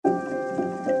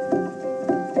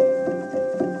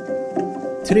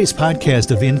Today's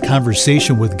podcast of In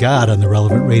Conversation with God on the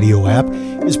Relevant Radio app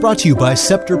is brought to you by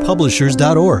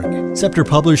ScepterPublishers.org. Scepter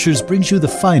Publishers brings you the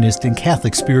finest in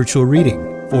Catholic spiritual reading.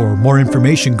 For more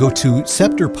information, go to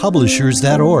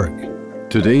ScepterPublishers.org.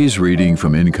 Today's reading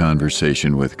from In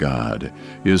Conversation with God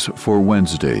is for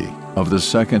Wednesday of the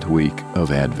second week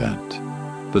of Advent.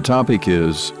 The topic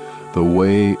is The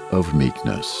Way of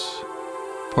Meekness.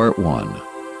 Part 1.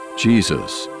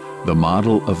 Jesus, the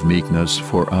model of meekness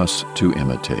for us to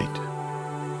imitate.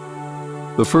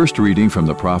 The first reading from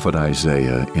the prophet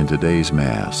Isaiah in today's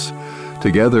Mass,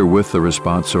 together with the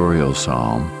responsorial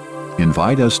psalm,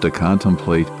 invite us to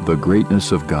contemplate the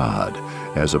greatness of God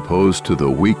as opposed to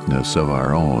the weakness of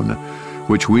our own,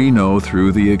 which we know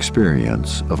through the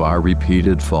experience of our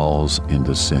repeated falls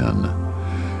into sin.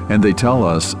 And they tell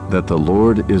us that the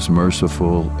Lord is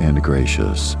merciful and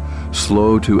gracious,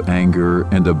 slow to anger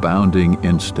and abounding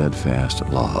in steadfast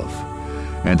love,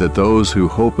 and that those who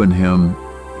hope in Him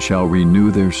shall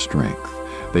renew their strength.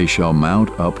 They shall mount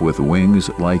up with wings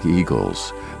like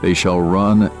eagles. They shall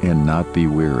run and not be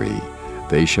weary.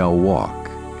 They shall walk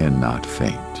and not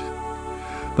faint.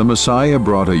 The Messiah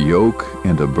brought a yoke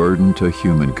and a burden to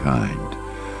humankind,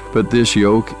 but this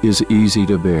yoke is easy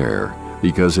to bear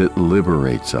because it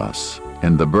liberates us,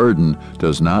 and the burden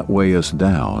does not weigh us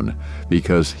down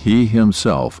because He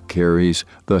Himself carries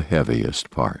the heaviest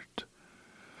part.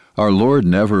 Our Lord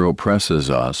never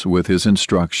oppresses us with His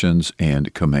instructions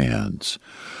and commands.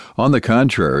 On the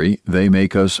contrary, they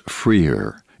make us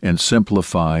freer and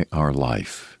simplify our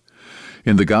life.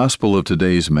 In the Gospel of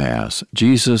today's Mass,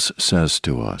 Jesus says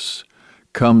to us,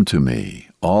 "Come to me,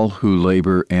 all who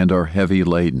labor and are heavy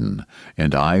laden,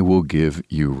 and I will give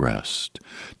you rest.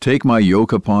 Take my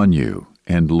yoke upon you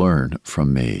and learn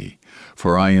from me,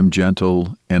 for I am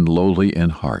gentle and lowly in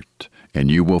heart,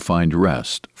 and you will find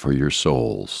rest for your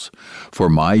souls. For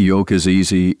my yoke is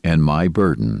easy and my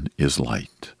burden is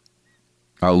light."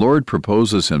 Our Lord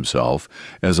proposes Himself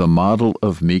as a model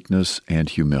of meekness and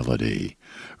humility,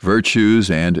 virtues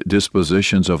and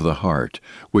dispositions of the heart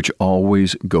which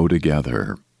always go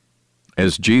together.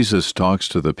 As Jesus talks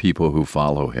to the people who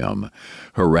follow Him,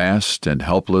 harassed and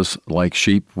helpless like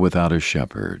sheep without a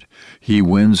shepherd, He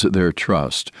wins their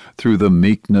trust through the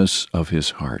meekness of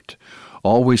His heart,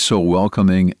 always so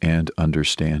welcoming and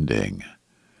understanding.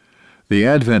 The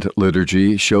Advent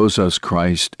liturgy shows us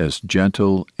Christ as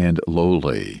gentle and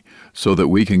lowly, so that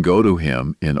we can go to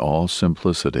Him in all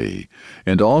simplicity,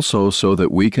 and also so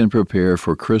that we can prepare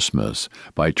for Christmas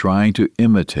by trying to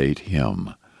imitate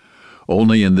Him.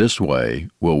 Only in this way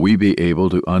will we be able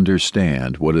to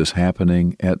understand what is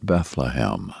happening at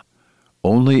Bethlehem.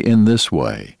 Only in this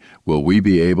way will we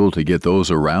be able to get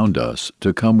those around us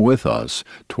to come with us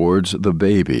towards the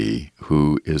baby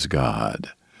who is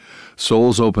God.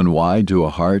 Souls open wide to a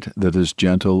heart that is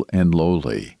gentle and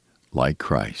lowly, like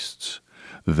Christ's.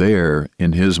 There,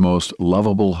 in His most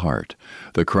lovable heart,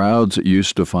 the crowds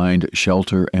used to find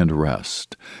shelter and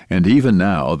rest, and even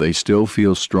now they still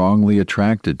feel strongly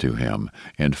attracted to Him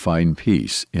and find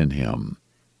peace in Him.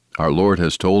 Our Lord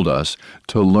has told us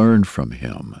to learn from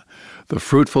Him. The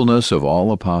fruitfulness of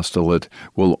all apostolate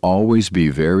will always be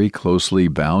very closely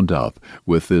bound up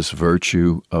with this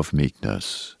virtue of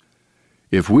meekness.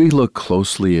 If we look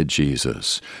closely at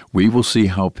Jesus, we will see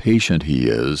how patient He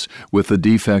is with the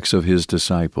defects of His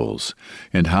disciples,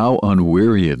 and how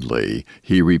unweariedly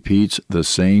He repeats the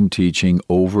same teaching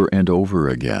over and over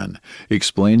again,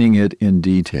 explaining it in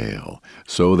detail,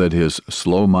 so that His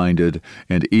slow-minded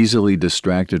and easily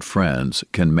distracted friends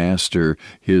can master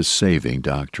His saving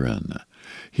doctrine.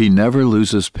 He never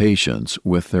loses patience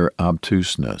with their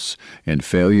obtuseness and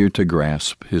failure to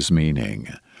grasp His meaning.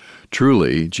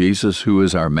 Truly, Jesus, who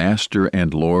is our Master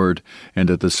and Lord, and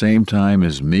at the same time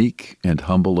is meek and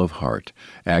humble of heart,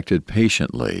 acted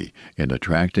patiently in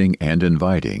attracting and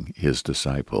inviting His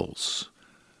disciples.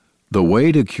 The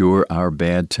way to cure our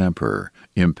bad temper,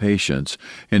 impatience,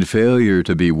 and failure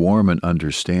to be warm and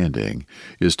understanding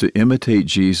is to imitate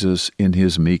Jesus in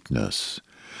His meekness.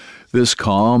 This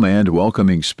calm and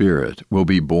welcoming spirit will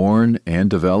be born and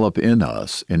develop in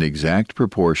us in exact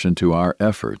proportion to our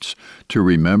efforts to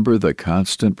remember the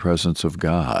constant presence of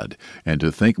God and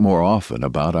to think more often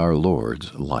about our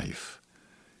Lord's life.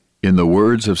 In the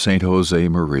words of St. Jose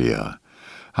Maria,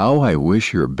 "How I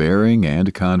wish your bearing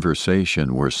and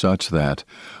conversation were such that,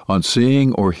 on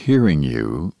seeing or hearing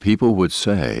you, people would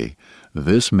say,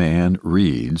 'This man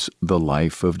reads the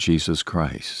life of Jesus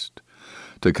Christ.'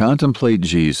 To contemplate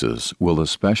Jesus will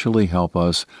especially help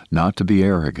us not to be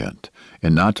arrogant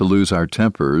and not to lose our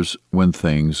tempers when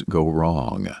things go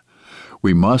wrong.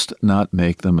 We must not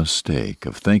make the mistake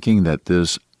of thinking that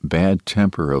this bad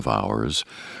temper of ours,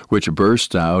 which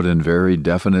bursts out in very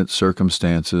definite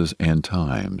circumstances and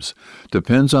times,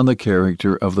 depends on the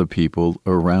character of the people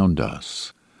around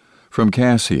us. From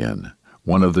Cassian,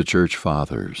 one of the church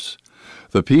fathers,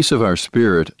 "The peace of our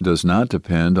spirit does not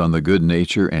depend on the good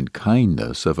nature and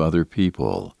kindness of other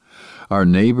people. Our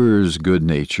neighbor's good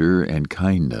nature and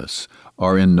kindness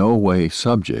are in no way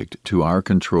subject to our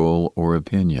control or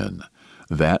opinion.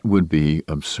 That would be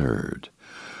absurd.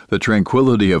 The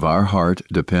tranquility of our heart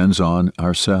depends on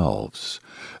ourselves.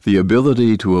 The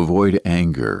ability to avoid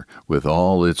anger, with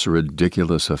all its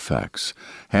ridiculous effects,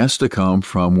 has to come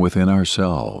from within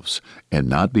ourselves and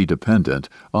not be dependent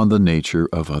on the nature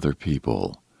of other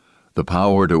people. The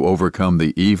power to overcome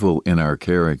the evil in our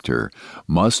character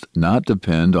must not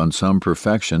depend on some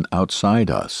perfection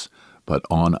outside us, but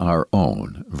on our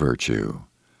own virtue.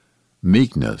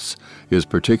 Meekness is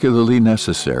particularly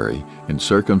necessary in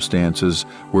circumstances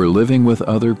where living with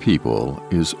other people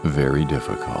is very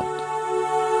difficult."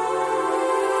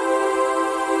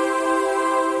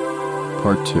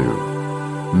 Part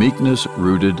 2. Meekness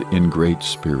rooted in great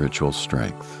spiritual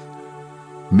strength.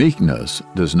 Meekness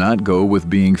does not go with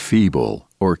being feeble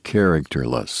or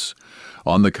characterless.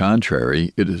 On the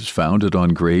contrary, it is founded on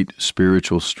great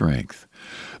spiritual strength.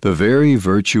 The very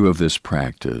virtue of this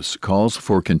practice calls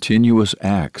for continuous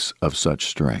acts of such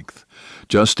strength,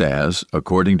 just as,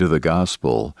 according to the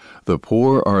gospel, the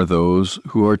poor are those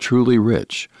who are truly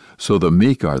rich, so the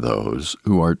meek are those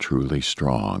who are truly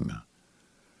strong.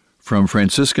 From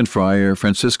Franciscan Friar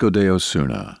Francisco de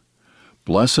Osuna,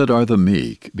 "Blessed are the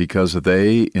meek, because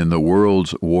they, in the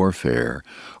world's warfare,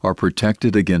 are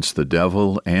protected against the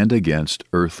devil and against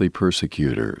earthly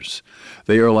persecutors.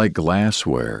 They are like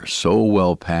glassware so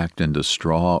well packed into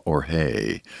straw or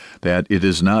hay that it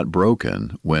is not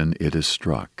broken when it is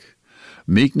struck.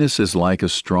 Meekness is like a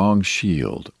strong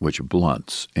shield which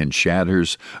blunts and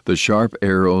shatters the sharp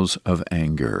arrows of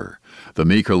anger. The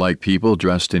meek are like people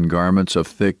dressed in garments of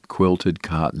thick quilted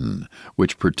cotton,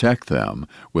 which protect them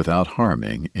without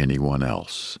harming anyone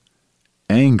else."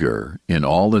 Anger, in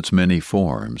all its many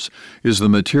forms, is the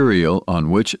material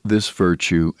on which this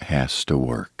virtue has to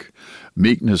work.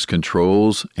 Meekness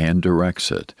controls and directs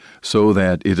it, so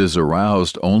that it is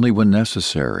aroused only when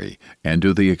necessary, and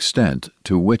to the extent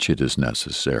to which it is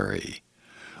necessary.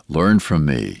 "Learn from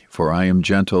me, for I am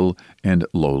gentle and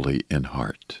lowly in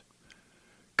heart."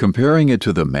 Comparing it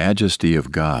to the majesty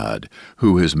of God,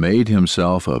 who has made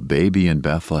himself a baby in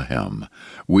Bethlehem,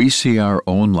 we see our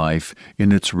own life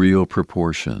in its real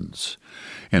proportions.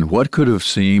 And what could have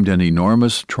seemed an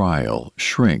enormous trial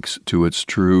shrinks to its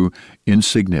true,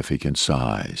 insignificant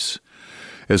size.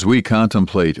 As we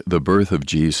contemplate the birth of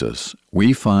Jesus,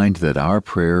 we find that our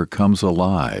prayer comes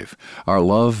alive, our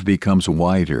love becomes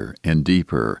wider and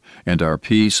deeper, and our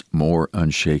peace more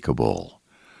unshakable.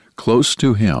 Close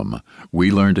to him,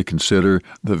 we learn to consider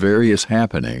the various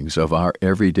happenings of our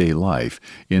everyday life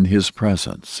in his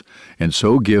presence, and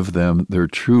so give them their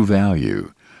true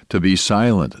value, to be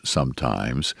silent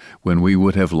sometimes when we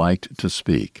would have liked to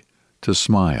speak, to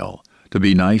smile, to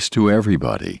be nice to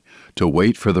everybody, to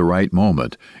wait for the right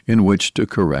moment in which to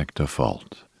correct a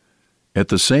fault. At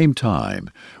the same time,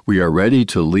 we are ready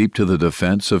to leap to the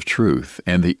defense of truth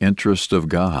and the interest of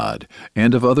God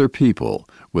and of other people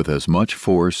with as much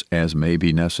force as may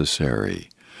be necessary.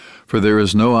 For there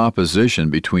is no opposition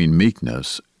between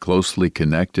meekness, closely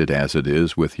connected as it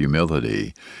is with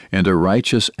humility, and a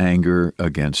righteous anger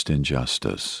against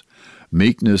injustice.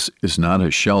 Meekness is not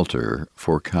a shelter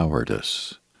for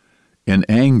cowardice. An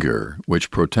anger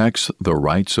which protects the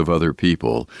rights of other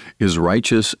people is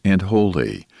righteous and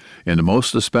holy, and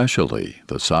most especially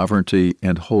the sovereignty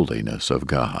and holiness of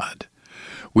God.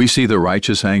 We see the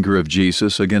righteous anger of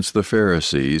Jesus against the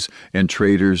Pharisees and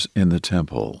traders in the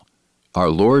temple. Our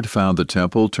Lord found the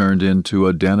temple turned into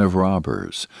a den of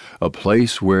robbers, a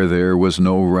place where there was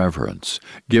no reverence,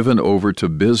 given over to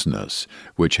business,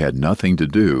 which had nothing to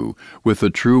do with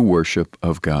the true worship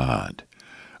of God.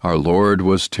 Our Lord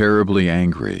was terribly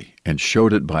angry and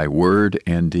showed it by word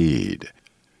and deed.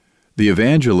 The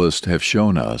evangelists have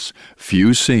shown us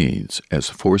few scenes as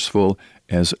forceful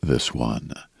as this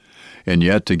one. And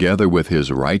yet, together with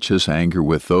his righteous anger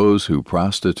with those who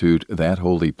prostitute that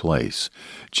holy place,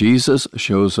 Jesus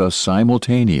shows us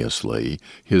simultaneously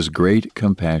his great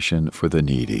compassion for the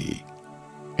needy.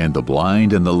 "And the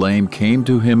blind and the lame came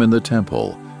to him in the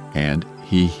temple, and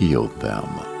he healed them."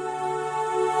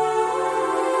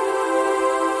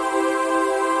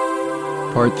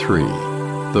 Part 3.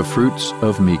 The Fruits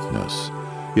of Meekness,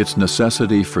 its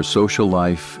necessity for social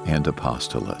life and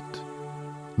apostolate.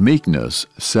 Meekness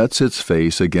sets its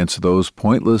face against those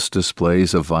pointless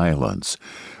displays of violence,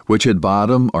 which at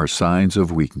bottom are signs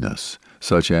of weakness,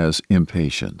 such as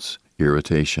impatience,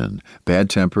 irritation,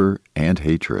 bad temper, and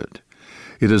hatred.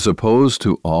 It is opposed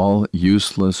to all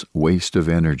useless waste of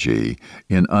energy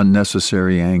in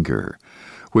unnecessary anger,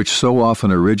 which so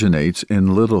often originates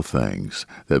in little things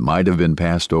that might have been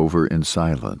passed over in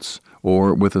silence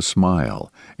or with a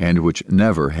smile, and which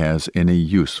never has any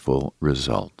useful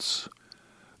results.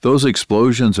 Those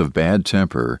explosions of bad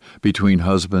temper between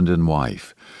husband and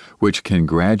wife, which can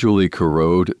gradually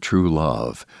corrode true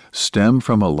love, stem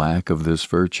from a lack of this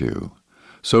virtue.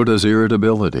 So does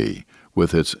irritability,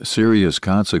 with its serious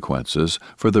consequences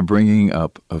for the bringing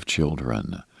up of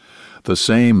children. The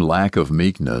same lack of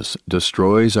meekness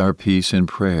destroys our peace in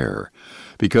prayer,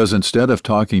 because instead of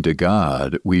talking to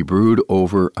God, we brood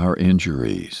over our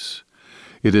injuries.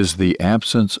 It is the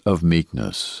absence of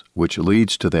meekness which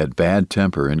leads to that bad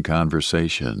temper in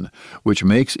conversation, which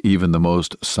makes even the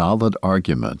most solid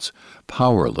arguments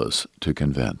powerless to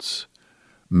convince.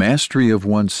 Mastery of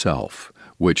oneself,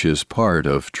 which is part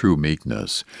of true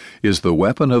meekness, is the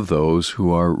weapon of those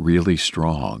who are really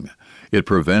strong. It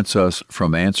prevents us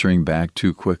from answering back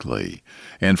too quickly,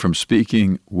 and from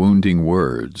speaking wounding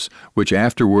words, which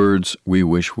afterwards we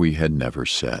wish we had never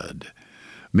said.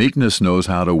 Meekness knows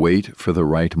how to wait for the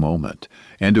right moment,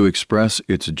 and to express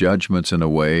its judgments in a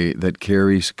way that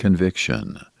carries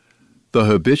conviction. The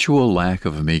habitual lack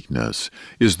of meekness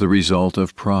is the result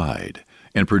of pride,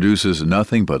 and produces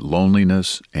nothing but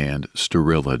loneliness and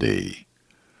sterility.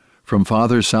 From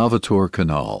Father Salvatore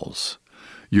Canals,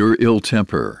 your ill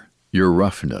temper, your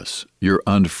roughness, your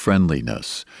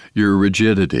unfriendliness, your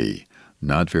rigidity,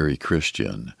 not very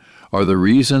Christian, are the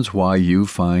reasons why you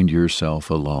find yourself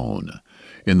alone,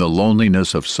 in the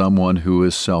loneliness of someone who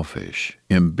is selfish,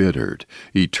 embittered,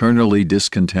 eternally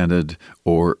discontented,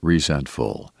 or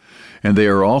resentful. And they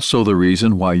are also the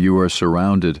reason why you are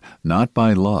surrounded not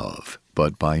by love,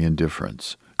 but by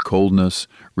indifference, coldness,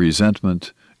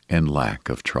 resentment, and lack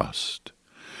of trust.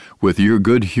 With your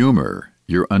good humor,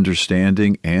 your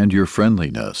understanding, and your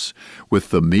friendliness,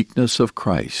 with the meekness of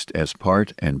Christ as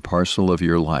part and parcel of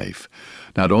your life,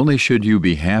 not only should you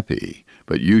be happy,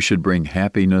 but you should bring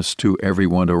happiness to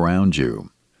everyone around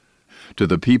you, to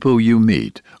the people you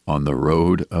meet on the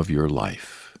road of your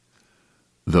life.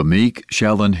 The meek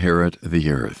shall inherit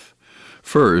the earth.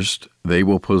 First, they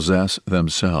will possess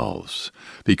themselves,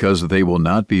 because they will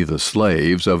not be the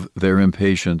slaves of their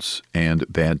impatience and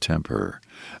bad temper.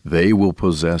 They will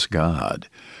possess God,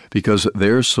 because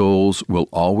their souls will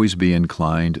always be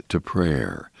inclined to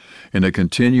prayer, in a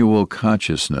continual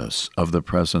consciousness of the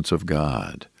presence of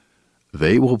God.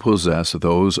 They will possess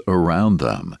those around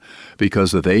them,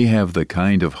 because they have the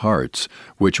kind of hearts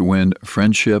which win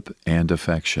friendship and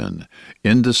affection,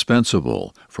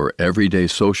 indispensable for everyday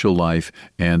social life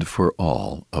and for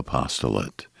all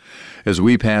apostolate. As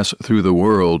we pass through the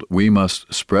world, we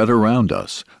must spread around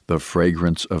us the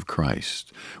fragrance of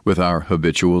Christ, with our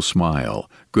habitual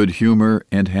smile, good humor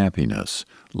and happiness,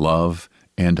 love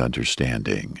and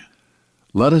understanding.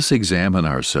 Let us examine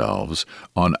ourselves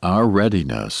on our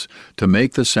readiness to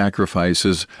make the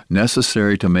sacrifices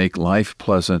necessary to make life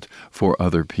pleasant for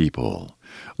other people.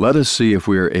 Let us see if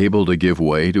we are able to give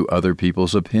way to other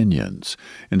people's opinions,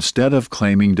 instead of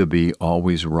claiming to be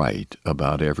always right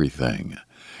about everything,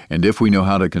 and if we know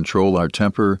how to control our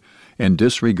temper and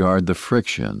disregard the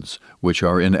frictions which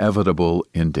are inevitable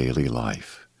in daily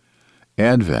life.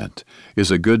 Advent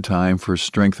is a good time for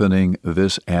strengthening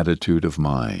this attitude of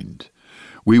mind.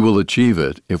 We will achieve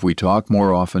it if we talk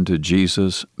more often to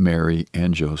Jesus, Mary,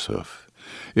 and Joseph,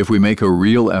 if we make a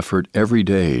real effort every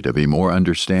day to be more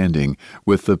understanding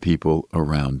with the people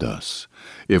around us,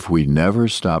 if we never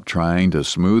stop trying to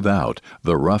smooth out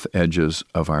the rough edges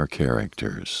of our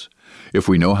characters, if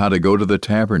we know how to go to the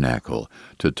tabernacle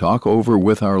to talk over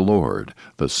with our Lord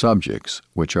the subjects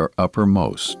which are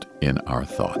uppermost in our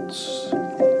thoughts.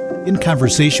 In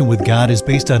Conversation with God is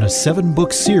based on a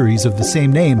 7-book series of the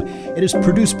same name. It is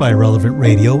produced by Relevant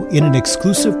Radio in an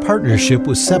exclusive partnership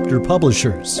with Scepter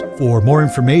Publishers. For more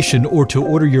information or to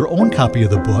order your own copy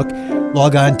of the book,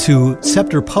 log on to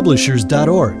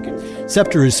scepterpublishers.org.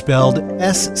 Scepter is spelled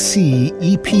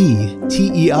S-C-E-P-T-E-R.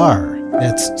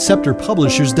 That's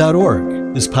scepterpublishers.org.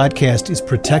 This podcast is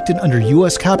protected under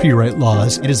U.S. copyright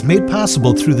laws and is made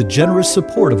possible through the generous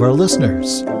support of our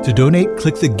listeners. To donate,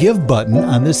 click the Give button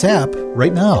on this app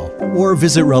right now or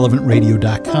visit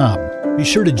relevantradio.com. Be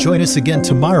sure to join us again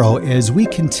tomorrow as we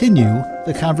continue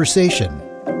the conversation.